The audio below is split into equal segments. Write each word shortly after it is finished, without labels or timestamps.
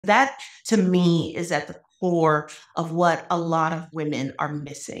that to me is at the core of what a lot of women are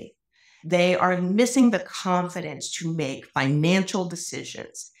missing. They are missing the confidence to make financial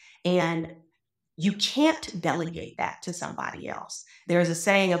decisions. And you can't delegate that to somebody else. There's a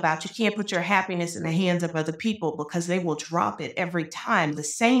saying about you can't put your happiness in the hands of other people because they will drop it every time. The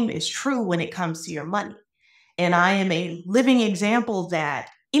same is true when it comes to your money. And I am a living example that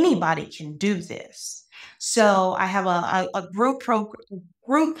anybody can do this. So I have a group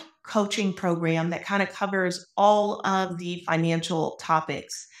coaching program that kind of covers all of the financial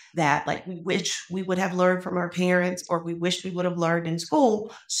topics that like we wish we would have learned from our parents or we wish we would have learned in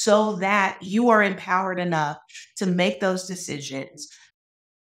school so that you are empowered enough to make those decisions,